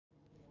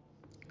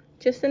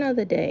Just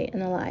another day in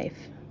the life.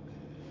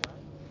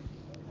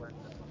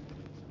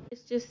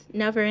 It's just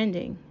never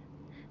ending.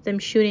 Them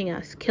shooting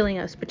us, killing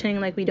us,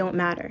 pretending like we don't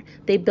matter.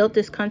 They built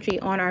this country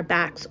on our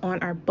backs,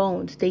 on our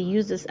bones. They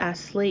used us as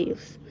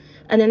slaves.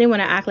 And then they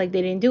want to act like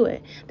they didn't do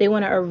it. They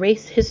want to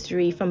erase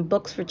history from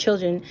books for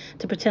children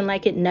to pretend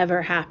like it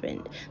never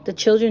happened. The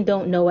children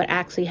don't know what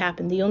actually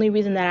happened. The only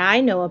reason that I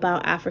know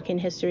about African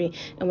history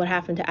and what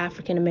happened to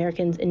African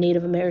Americans and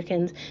Native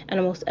Americans and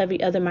almost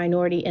every other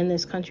minority in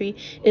this country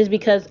is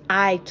because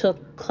I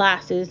took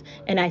classes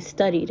and I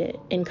studied it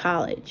in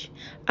college.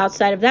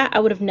 Outside of that, I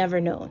would have never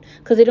known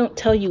because they don't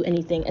tell you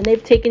anything. And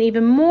they've taken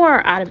even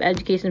more out of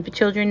education for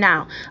children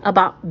now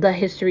about the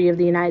history of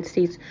the United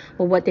States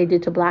or what they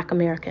did to Black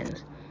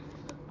Americans.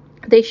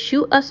 They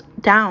shoot us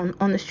down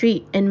on the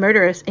street and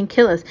murder us and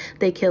kill us.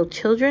 They kill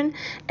children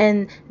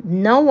and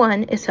no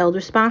one is held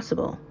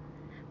responsible.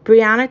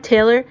 Breonna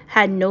Taylor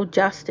had no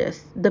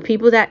justice. The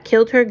people that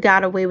killed her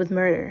got away with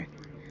murder.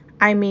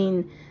 I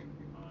mean,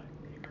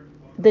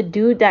 the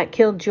dude that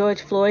killed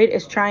George Floyd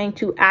is trying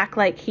to act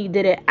like he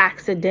did it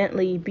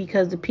accidentally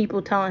because the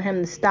people telling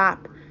him to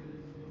stop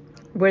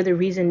were the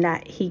reason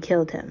that he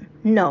killed him.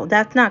 No,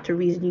 that's not the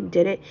reason you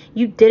did it.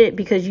 You did it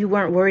because you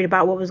weren't worried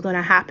about what was going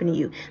to happen to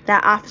you.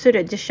 That officer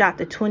that just shot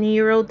the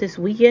 20-year-old this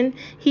weekend,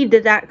 he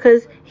did that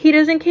because he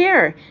doesn't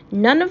care.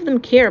 None of them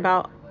care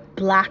about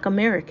Black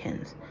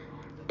Americans.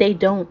 They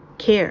don't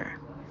care.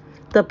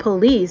 The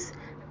police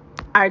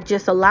are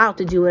just allowed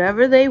to do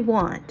whatever they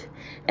want,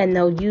 and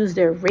they'll use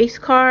their race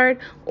card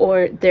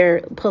or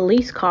their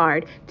police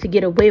card to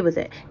get away with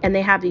it. And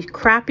they have these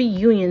crappy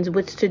unions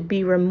which should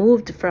be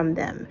removed from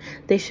them.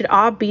 They should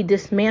all be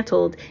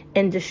dismantled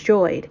and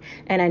destroyed.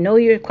 And I know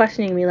you're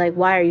questioning me like,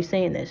 why are you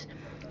saying this?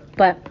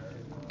 But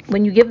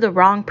when you give the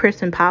wrong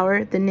person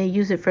power, then they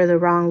use it for the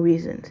wrong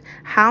reasons.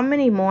 How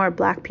many more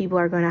Black people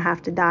are going to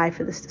have to die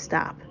for this to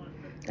stop?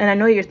 And I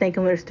know you're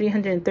thinking, well, there's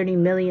 330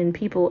 million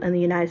people in the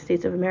United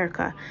States of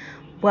America.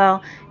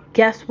 Well,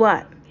 guess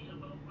what?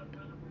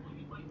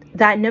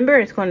 That number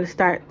is going to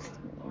start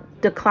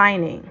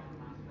declining.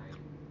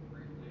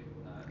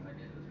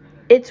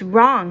 It's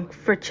wrong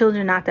for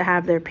children not to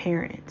have their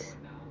parents.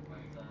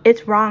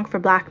 It's wrong for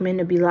Black men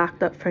to be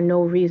locked up for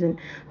no reason,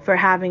 for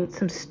having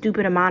some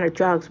stupid amount of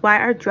drugs. Why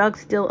are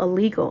drugs still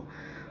illegal?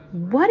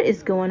 What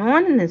is going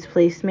on in this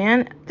place,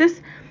 man?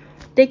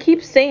 They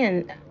keep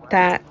saying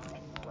that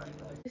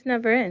this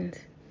never ends.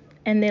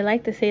 And they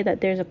like to say that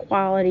there's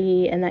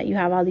equality and that you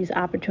have all these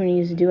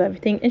opportunities to do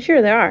everything. And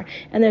sure, there are.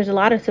 And there's a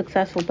lot of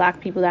successful Black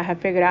people that have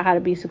figured out how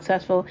to be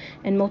successful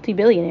and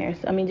multi-billionaires.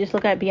 I mean, just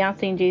look at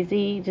Beyonce and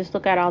Jay-Z. Just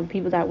look at all the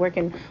people that work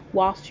in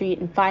Wall Street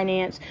and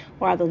finance,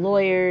 or are the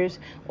lawyers,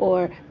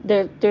 or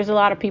there's a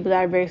lot of people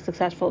that are very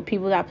successful.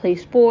 People that play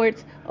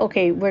sports,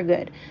 okay, we're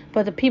good.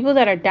 But the people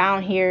that are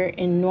down here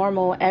in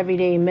normal,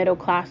 everyday,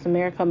 middle-class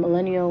America,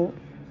 millennial,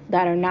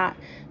 that are not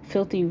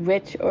filthy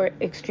rich or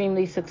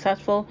extremely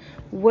successful,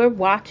 we're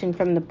watching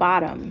from the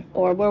bottom,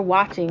 or we're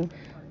watching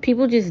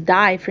people just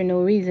die for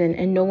no reason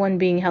and no one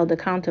being held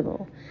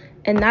accountable.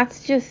 And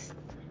that's just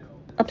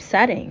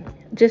upsetting.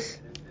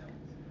 Just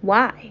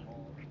why?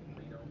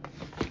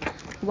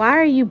 Why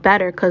are you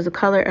better because the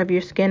color of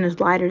your skin is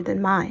lighter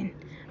than mine?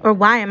 Or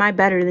why am I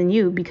better than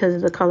you because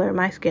of the color of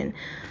my skin?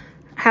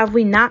 Have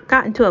we not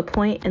gotten to a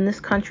point in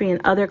this country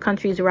and other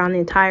countries around the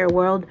entire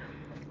world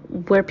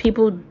where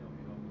people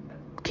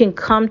can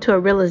come to a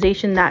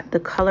realization that the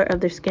color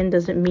of their skin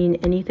doesn't mean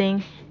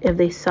anything if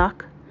they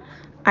suck?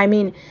 I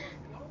mean,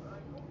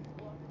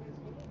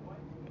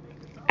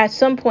 at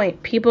some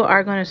point, people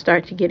are going to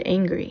start to get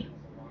angry.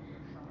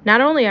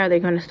 Not only are they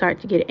going to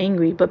start to get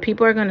angry, but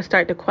people are going to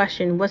start to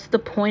question, what's the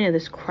point of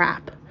this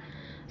crap?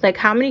 Like,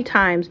 how many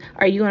times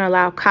are you going to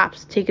allow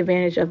cops to take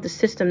advantage of the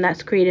system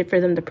that's created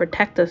for them to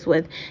protect us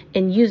with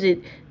and use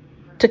it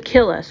to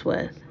kill us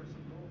with?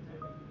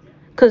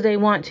 Because they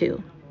want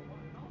to.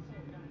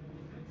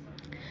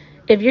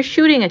 If you're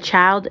shooting a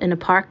child in a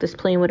park that's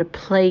playing with a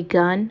play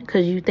gun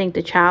because you think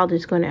the child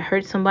is going to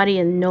hurt somebody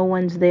and no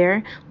one's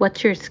there,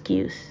 what's your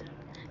excuse?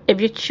 If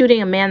you're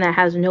shooting a man that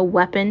has no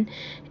weapon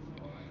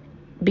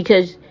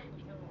because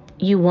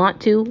you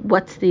want to,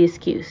 what's the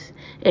excuse?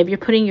 If you're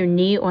putting your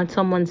knee on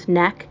someone's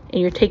neck and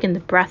you're taking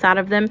the breath out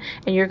of them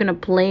and you're going to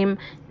blame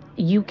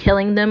you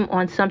killing them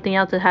on something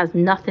else that has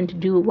nothing to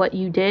do with what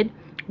you did,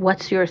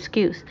 what's your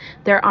excuse?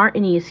 There aren't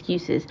any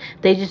excuses.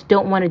 They just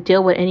don't want to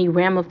deal with any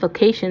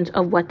ramifications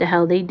of what the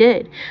hell they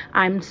did.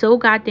 I'm so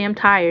goddamn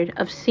tired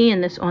of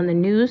seeing this on the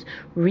news,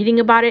 reading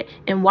about it,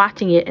 and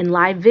watching it in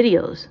live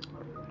videos.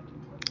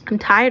 I'm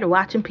tired of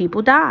watching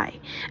people die,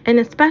 and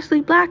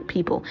especially Black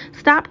people.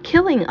 Stop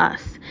killing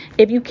us.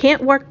 If you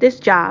can't work this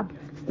job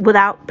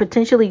without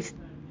potentially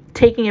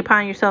taking it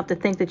upon yourself to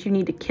think that you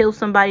need to kill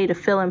somebody to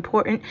feel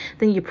important,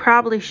 then you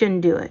probably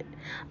shouldn't do it.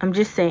 I'm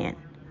just saying.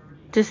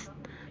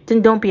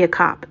 Then don't be a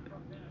cop.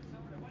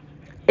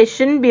 It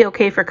shouldn't be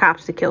okay for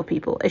cops to kill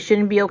people. It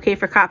shouldn't be okay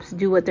for cops to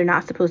do what they're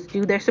not supposed to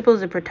do. They're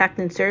supposed to protect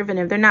and serve, and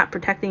if they're not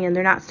protecting and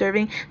they're not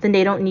serving, then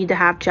they don't need to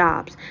have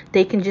jobs.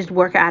 They can just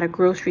work at a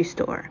grocery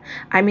store.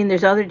 I mean,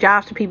 there's other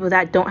jobs for people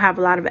that don't have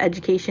a lot of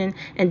education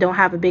and don't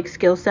have a big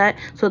skill set,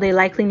 so they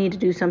likely need to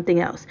do something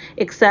else.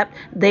 Except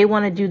they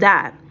want to do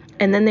that,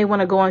 and then they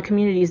want to go on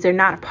communities they're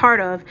not a part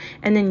of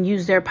and then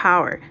use their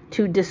power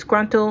to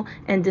disgruntle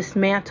and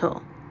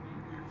dismantle.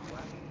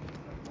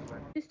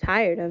 I'm just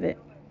tired of it.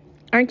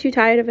 Aren't you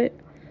tired of it?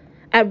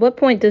 At what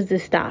point does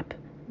this stop?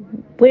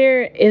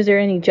 Where is there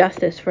any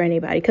justice for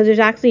anybody? Because there's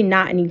actually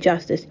not any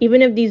justice.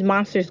 Even if these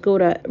monsters go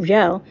to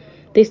jail,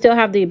 they still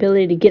have the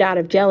ability to get out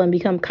of jail and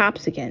become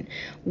cops again.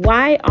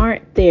 Why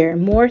aren't there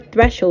more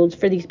thresholds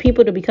for these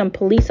people to become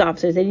police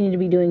officers? They need to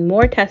be doing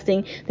more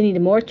testing. They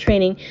need more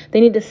training. They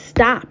need to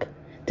stop.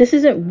 This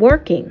isn't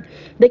working.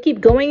 They keep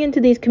going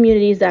into these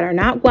communities that are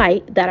not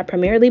white, that are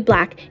primarily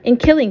black, and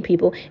killing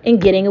people and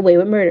getting away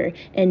with murder.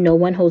 And no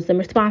one holds them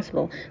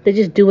responsible. They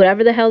just do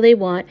whatever the hell they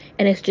want,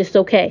 and it's just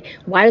okay.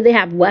 Why do they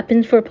have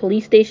weapons for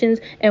police stations?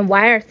 And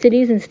why are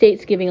cities and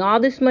states giving all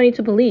this money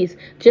to police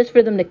just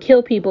for them to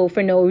kill people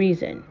for no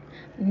reason?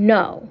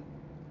 No.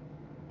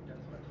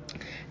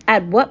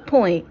 At what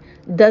point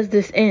does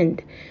this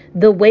end?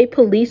 The way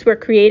police were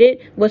created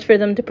was for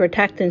them to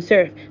protect and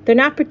serve. They're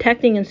not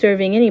protecting and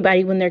serving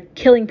anybody when they're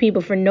killing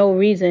people for no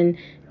reason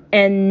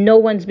and no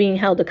one's being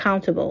held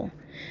accountable.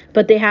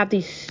 But they have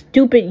these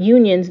stupid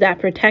unions that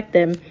protect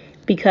them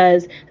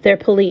because they're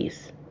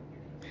police.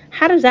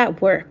 How does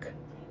that work?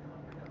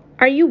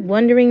 Are you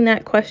wondering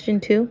that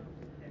question too?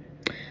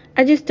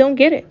 I just don't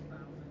get it.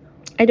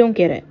 I don't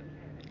get it.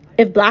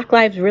 If Black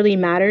lives really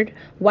mattered,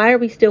 why are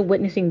we still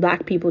witnessing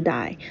Black people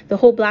die? The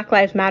whole Black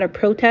Lives Matter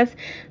protest,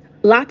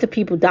 lots of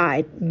people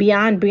died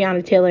beyond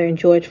Breonna Taylor and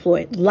George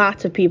Floyd.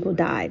 Lots of people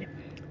died.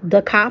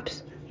 The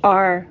cops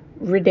are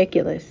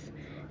ridiculous.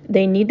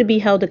 They need to be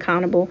held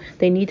accountable.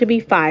 They need to be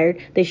fired.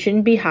 They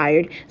shouldn't be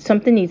hired.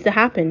 Something needs to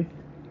happen.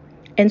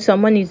 And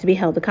someone needs to be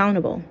held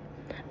accountable.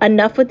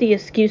 Enough with the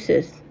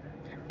excuses.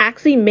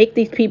 Actually make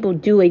these people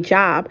do a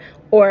job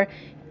or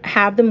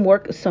have them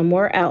work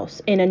somewhere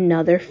else in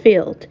another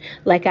field,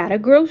 like at a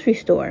grocery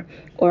store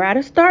or at a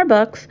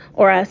Starbucks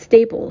or at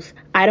Staples.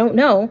 I don't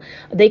know.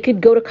 They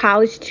could go to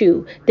college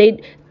too.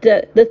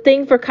 The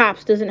thing for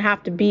cops doesn't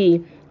have to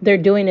be they're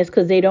doing this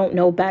because they don't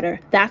know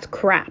better. That's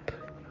crap.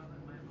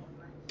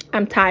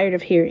 I'm tired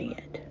of hearing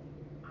it.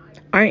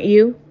 Aren't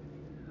you?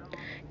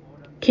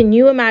 Can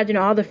you imagine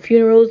all the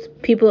funerals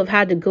people have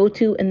had to go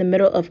to in the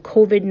middle of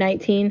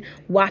COVID-19,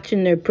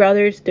 watching their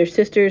brothers, their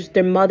sisters,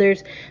 their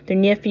mothers, their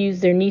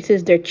nephews, their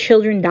nieces, their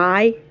children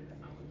die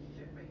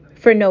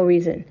for no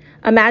reason?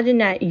 Imagine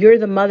that you're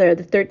the mother of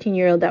the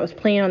 13-year-old that was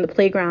playing on the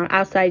playground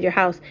outside your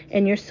house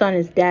and your son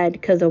is dead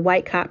because a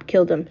white cop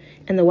killed him.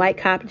 And the white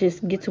cop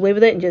just gets away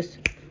with it and just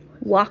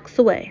walks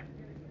away.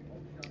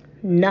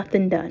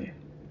 Nothing done.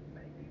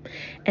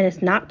 And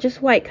it's not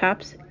just white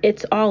cops,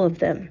 it's all of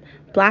them.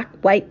 Black,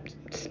 white,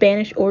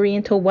 Spanish,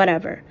 Oriental,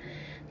 whatever.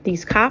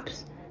 These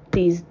cops,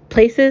 these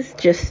places,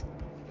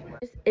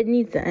 it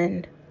needs to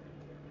end.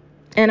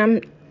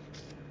 And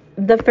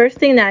the first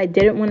thing that I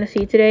didn't want to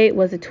see today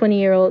was a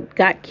 20-year-old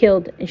got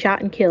killed and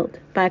shot and killed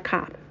by a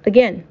cop.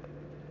 Again.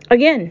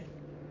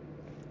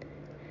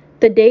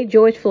 The day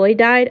George Floyd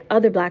died,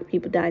 other black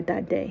people died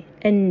that day.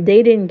 And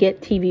they didn't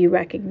get TV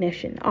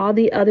recognition. All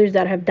the others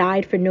that have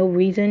died for no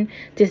reason,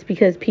 just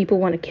because people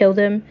want to kill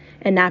them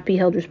and not be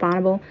held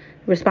responsible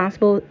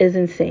is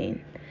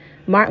insane.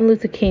 Martin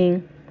Luther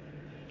King,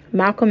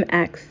 Malcolm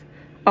X,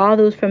 all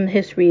those from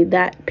history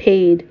that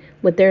paid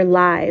with their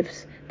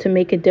lives to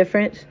make a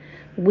difference,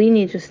 we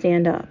need to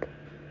stand up.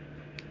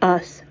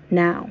 Us,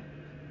 now.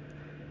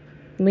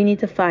 We need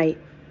to fight.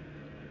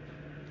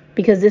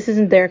 Because this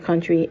isn't their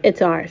country,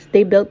 it's ours.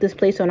 They built this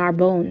place on our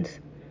bones.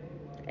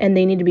 And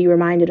they need to be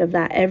reminded of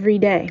that every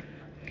day.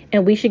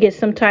 And we should get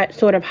some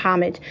sort of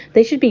homage.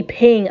 They should be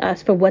paying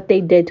us for what they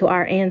did to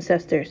our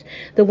ancestors.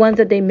 The ones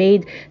that they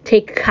made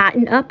take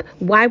cotton up.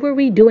 Why were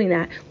we doing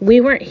that? We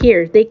weren't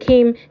here. They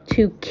came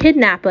to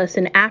kidnap us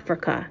in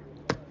Africa.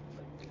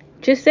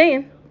 Just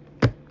saying.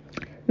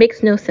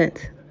 Makes no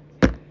sense.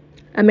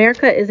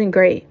 America isn't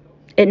great.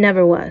 It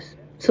never was.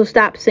 So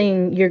stop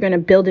saying you're going to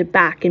build it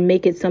back and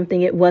make it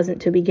something it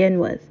wasn't to begin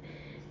with.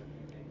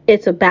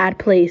 It's a bad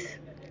place.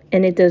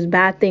 And it does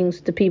bad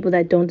things to people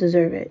that don't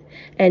deserve it.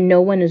 And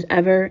no one is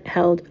ever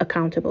held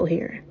accountable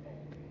here.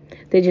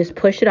 They just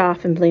push it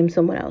off and blame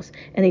someone else.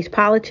 And these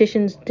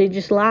politicians, they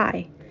just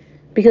lie.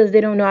 Because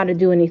they don't know how to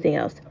do anything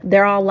else.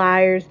 They're all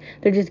liars.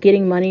 They're just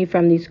getting money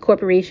from these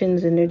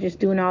corporations. And they're just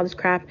doing all this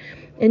crap.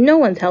 And no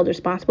one's held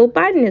responsible.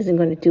 Biden isn't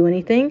going to do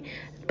anything.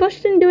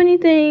 Bush didn't do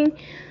anything.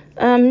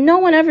 No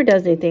one ever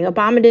does anything.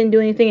 Obama didn't do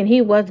anything. And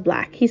he was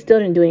black. He still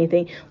didn't do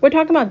anything. We're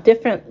talking about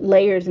different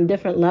layers and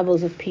different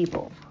levels of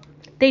people.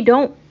 They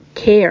don't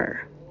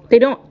care. They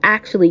don't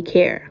actually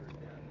care.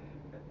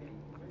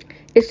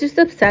 It's just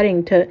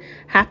upsetting to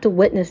have to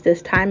witness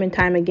this time and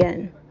time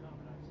again.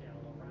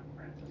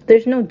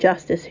 There's no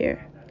justice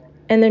here.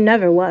 And there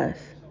never was.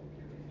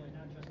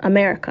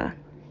 America.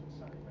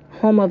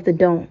 home of the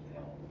don't.